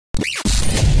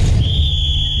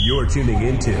You're tuning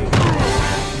into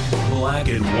Black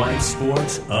and White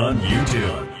Sports on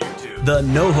YouTube. The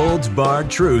no-holds-barred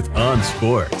truth on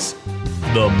sports.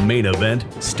 The main event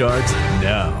starts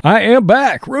now. I am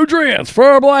back. Rudrance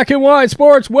for Black and White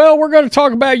Sports. Well, we're going to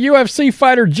talk about UFC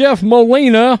fighter Jeff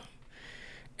Molina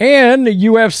and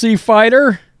UFC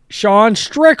fighter Sean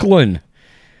Strickland.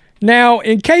 Now,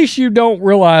 in case you don't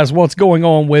realize what's going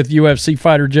on with UFC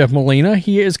fighter Jeff Molina,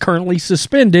 he is currently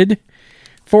suspended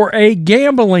for a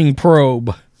gambling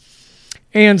probe.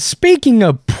 And speaking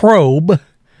of probe,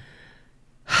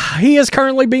 he is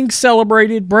currently being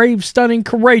celebrated, brave, stunning,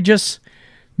 courageous,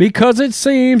 because it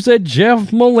seems that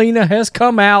Jeff Molina has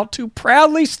come out to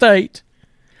proudly state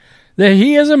that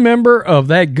he is a member of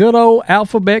that good old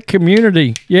alphabet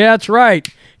community. Yeah, that's right.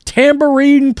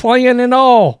 Tambourine playing and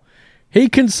all. He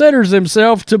considers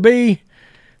himself to be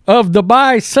of the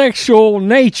bisexual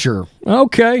nature.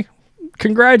 Okay,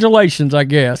 congratulations, I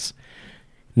guess.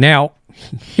 Now,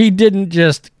 he didn't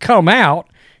just come out.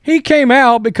 He came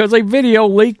out because a video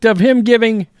leaked of him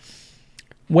giving,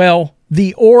 well,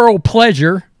 the oral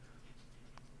pleasure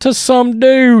to some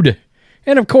dude.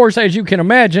 And of course, as you can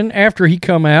imagine, after he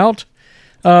come out,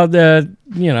 all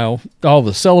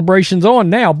the celebrations on.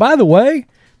 Now, by the way,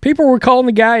 people were calling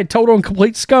the guy a total and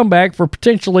complete scumbag for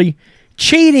potentially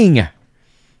cheating.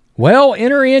 Well,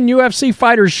 enter in UFC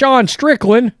fighter Sean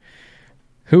Strickland,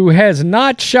 who has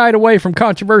not shied away from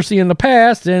controversy in the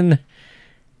past, and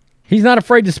he's not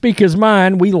afraid to speak his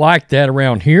mind. We like that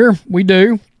around here. We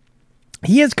do.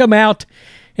 He has come out,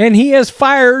 and he has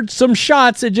fired some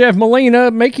shots at Jeff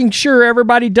Molina, making sure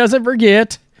everybody doesn't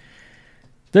forget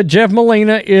that Jeff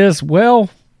Molina is, well,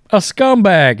 a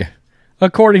scumbag,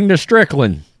 according to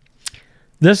Strickland.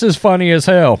 This is funny as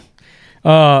hell.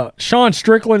 Sean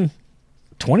Strickland,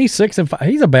 26-5.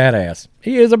 He's a badass.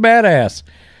 He is a badass.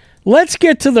 Let's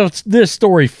get to this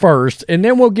story first, and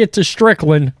then we'll get to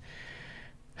Strickland.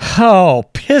 Oh,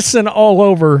 pissing all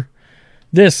over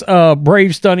this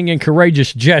brave, stunning, and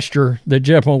courageous gesture that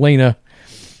Jeff Molina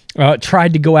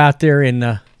tried to go out there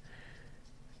and,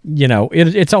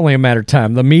 it's only a matter of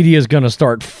time. The media is going to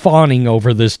start fawning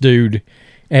over this dude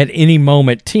at any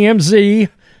moment. TMZ,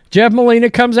 Jeff Molina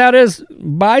comes out as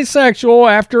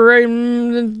bisexual after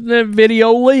the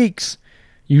video leaks.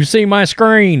 You see my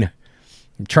screen.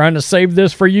 I'm trying to save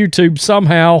this for YouTube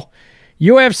somehow.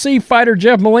 UFC fighter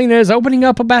Jeff Molina is opening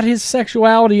up about his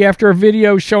sexuality after a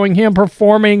video showing him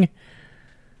performing,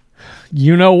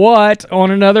 you know what, on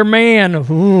another man.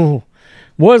 Ooh,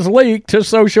 was leaked to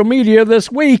social media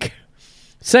this week,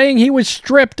 saying he was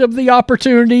stripped of the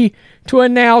opportunity to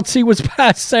announce he was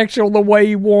bisexual the way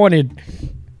he wanted.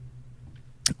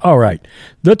 All right.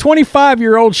 The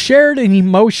 25-year-old shared an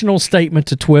emotional statement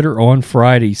to Twitter on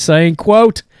Friday, saying,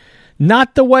 quote,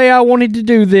 "Not the way I wanted to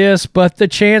do this, but the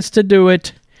chance to do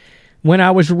it when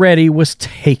I was ready was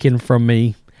taken from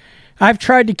me. I've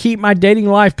tried to keep my dating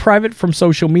life private from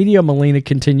social media," Molina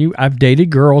continued. "I've dated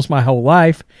girls my whole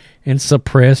life and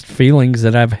suppressed feelings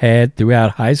that I've had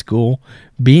throughout high school,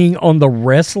 being on the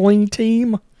wrestling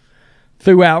team,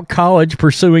 throughout college,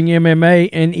 pursuing MMA,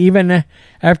 and even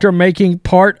after making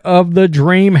part of the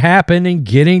dream happen and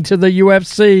getting to the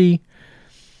UFC.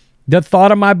 The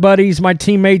thought of my buddies, my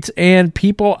teammates, and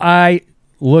people I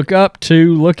look up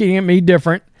to looking at me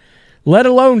different, let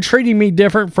alone treating me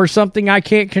different for something I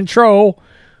can't control,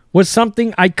 was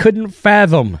something I couldn't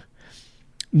fathom."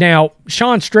 Now,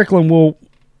 Sean Strickland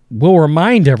will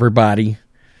remind everybody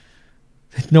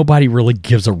that nobody really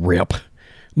gives a rip.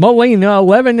 Molina,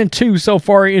 11-2 so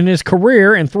far in his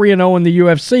career and 3-0 in the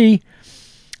UFC,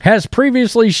 has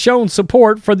previously shown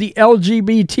support for the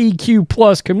LGBTQ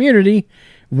plus community,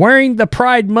 wearing the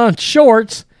Pride Month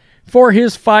shorts for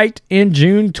his fight in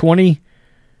June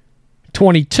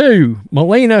 2022.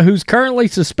 Molina, who's currently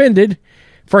suspended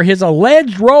for his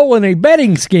alleged role in a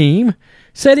betting scheme,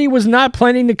 said he was not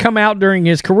planning to come out during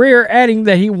his career, adding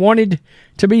that he wanted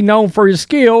to be known for his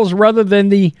skills rather than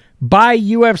the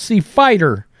bi-UFC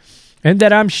fighter, and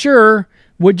that I'm sure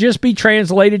would just be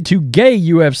translated to gay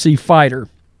UFC fighter.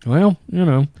 Well,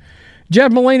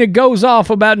 Jeff Molina goes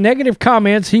off about negative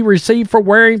comments he received for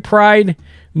wearing Pride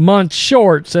Month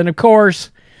shorts. And, of course,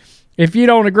 if you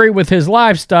don't agree with his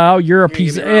lifestyle, you're a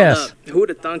piece of S. Who would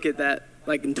have thunk it that,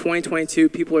 in 2022,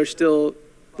 people are still,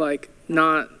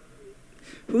 not...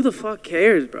 Who the fuck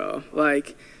cares, bro?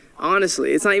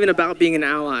 Honestly, it's not even about being an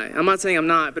ally. I'm not saying I'm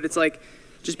not, but it's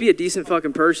just be a decent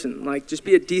fucking person. Just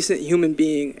be a decent human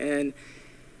being. And...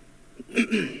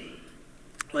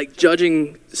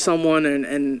 judging someone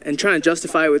and trying to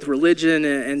justify it with religion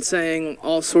and saying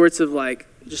all sorts of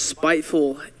just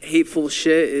spiteful, hateful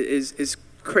shit is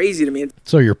crazy to me.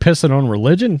 So you're pissing on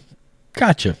religion?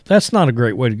 Gotcha. That's not a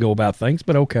great way to go about things,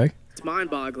 but okay. It's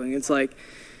mind-boggling. It's like,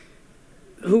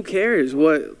 who cares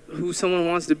who someone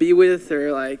wants to be with,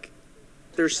 or like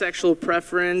their sexual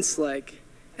preference, like,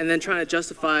 and then trying to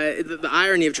justify the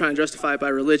irony of trying to justify it by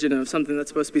religion of something that's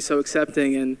supposed to be so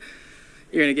accepting. And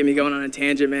you're gonna get me going on a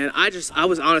tangent, man. I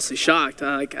was honestly shocked.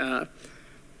 So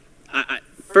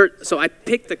I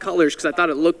picked the colors because I thought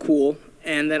it looked cool,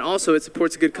 and then also it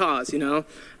supports a good cause, you know.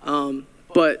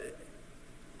 But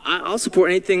I'll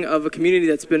support anything of a community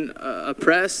that's been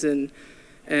oppressed and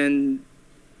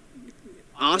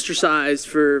ostracized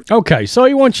for. Okay, so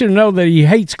he wants you to know that he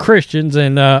hates Christians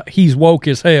and he's woke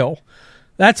as hell.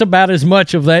 That's about as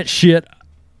much of that shit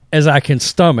as I can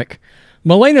stomach.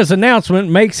 Molina's announcement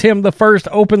makes him the first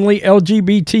openly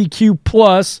LGBTQ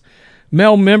plus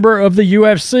male member of the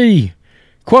UFC.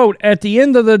 Quote, at the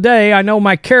end of the day, I know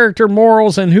my character,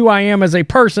 morals, and who I am as a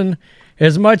person.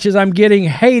 As much as I'm getting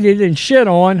hated and shit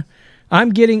on, I'm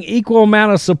getting equal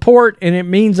amount of support, and it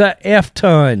means a F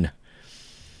ton.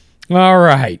 All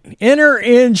right. Enter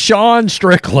in Sean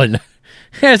Strickland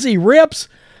as he rips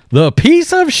the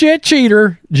piece of shit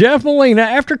cheater, Jeff Molina,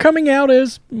 after coming out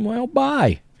as, well,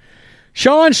 bi.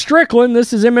 Sean Strickland,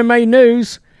 this is MMA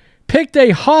News, picked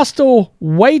a hostile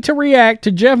way to react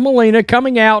to Jeff Molina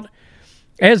coming out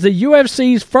as the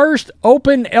UFC's first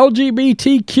open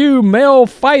LGBTQ male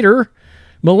fighter.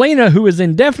 Molina, who is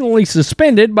indefinitely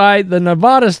suspended by the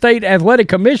Nevada State Athletic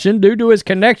Commission due to his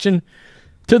connection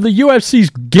to the UFC's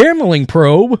gambling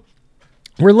probe,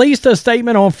 released a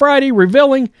statement on Friday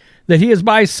revealing that he is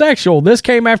bisexual. This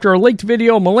came after a leaked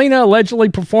video of Molina allegedly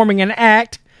performing an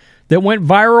act that went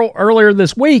viral earlier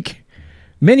this week.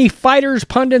 Many fighters,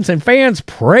 pundits, and fans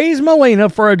praise Molina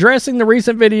for addressing the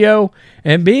recent video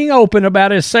and being open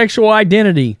about his sexual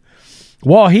identity.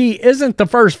 While he isn't the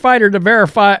first fighter to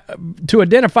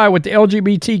identify with the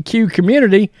LGBTQ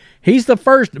community, he's the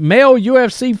first male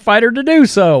UFC fighter to do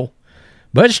so.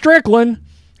 But Strickland,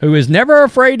 who is never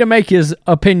afraid to make his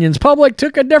opinions public,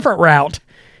 took a different route.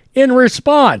 In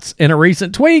response, in a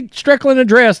recent tweet, Strickland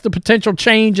addressed the potential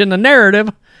change in the narrative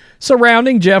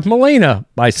surrounding Jeff Molina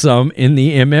by some in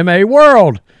the MMA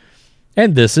world.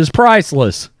 And this is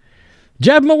priceless.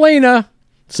 Jeff Molina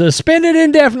suspended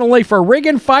indefinitely for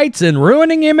rigging fights and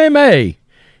ruining MMA.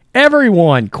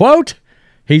 Everyone, quote,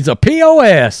 he's a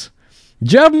POS.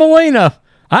 Jeff Molina,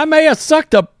 I may have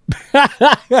sucked up.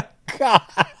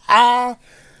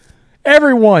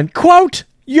 Everyone, quote,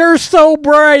 you're so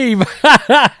brave.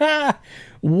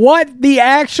 What the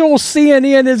actual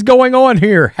CNN is going on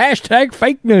here? Hashtag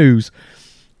fake news.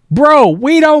 Bro,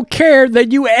 we don't care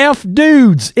that you F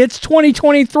dudes. It's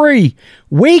 2023.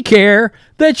 We care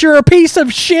that you're a piece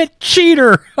of shit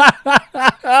cheater.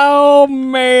 Oh,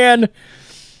 man.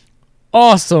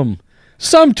 Awesome.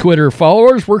 Some Twitter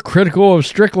followers were critical of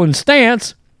Strickland's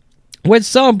stance, with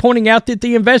some pointing out that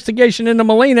the investigation into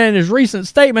Molina and his recent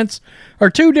statements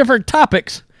are two different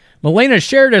topics. Molina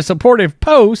shared a supportive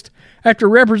post after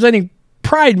representing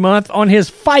Pride Month on his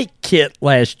fight kit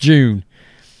last June.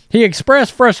 He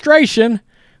expressed frustration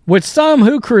with some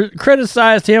who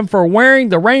criticized him for wearing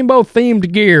the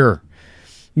rainbow-themed gear.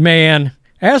 Man,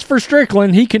 as for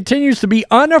Strickland, he continues to be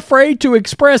unafraid to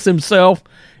express himself,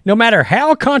 no matter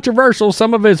how controversial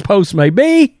some of his posts may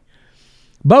be.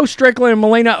 Both Strickland and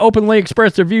Molina openly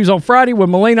expressed their views on Friday, with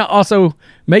Molina also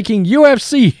making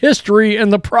UFC history in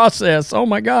the process. Oh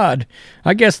my God.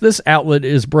 I guess this outlet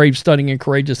is brave, stunning, and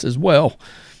courageous as well.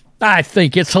 I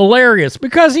think it's hilarious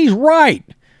because he's right.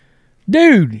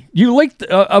 Dude, you leaked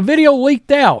a video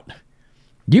leaked out.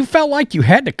 You felt like you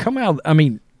had to come out. I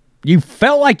mean, you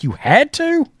felt like you had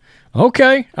to?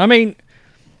 Okay. I mean,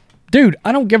 dude,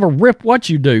 I don't give a rip what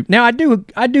you do. Now, I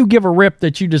do give a rip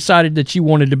that you decided that you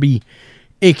wanted to be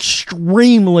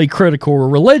extremely critical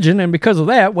of religion, and because of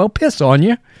that, well, piss on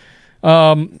you.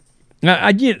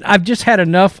 I've just had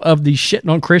enough of these shitting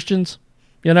on Christians,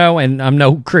 you know, and I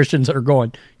know Christians that are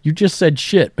going, you just said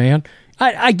shit, man.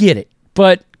 I get it.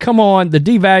 But come on, the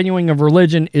devaluing of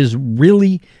religion is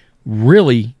really,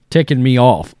 really ticking me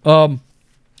off. I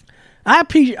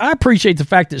appreciate the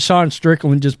fact that Sean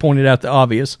Strickland just pointed out the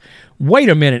obvious. Wait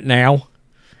a minute now.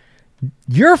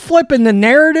 You're flipping the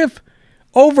narrative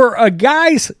over a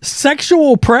guy's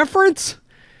sexual preference?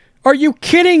 Are you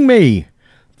kidding me?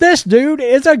 This dude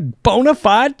is a bona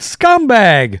fide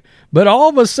scumbag. But all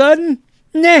of a sudden,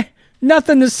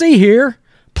 nothing to see here.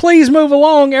 Please move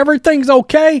along. Everything's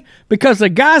okay because the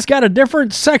guy's got a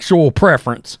different sexual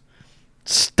preference.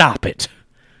 Stop it.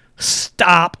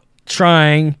 Stop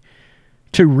trying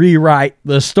to rewrite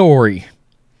the story.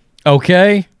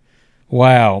 Okay?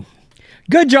 Wow.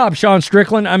 Good job, Sean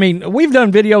Strickland. I mean, we've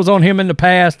done videos on him in the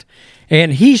past,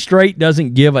 and he straight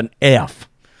doesn't give an F.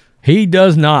 He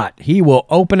does not. He will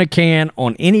open a can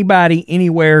on anybody,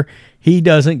 anywhere. He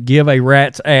doesn't give a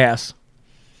rat's ass.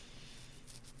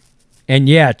 And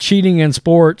yeah, cheating in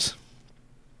sports,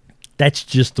 that's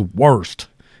just the worst.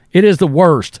 It is the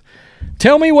worst.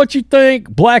 Tell me what you think,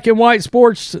 black and white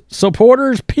sports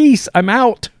supporters. Peace. I'm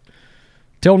out.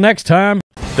 Till next time.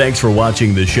 Thanks for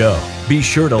watching the show. Be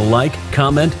sure to like,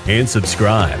 comment, and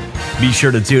subscribe. Be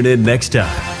sure to tune in next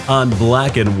time on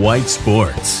Black and White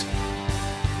Sports.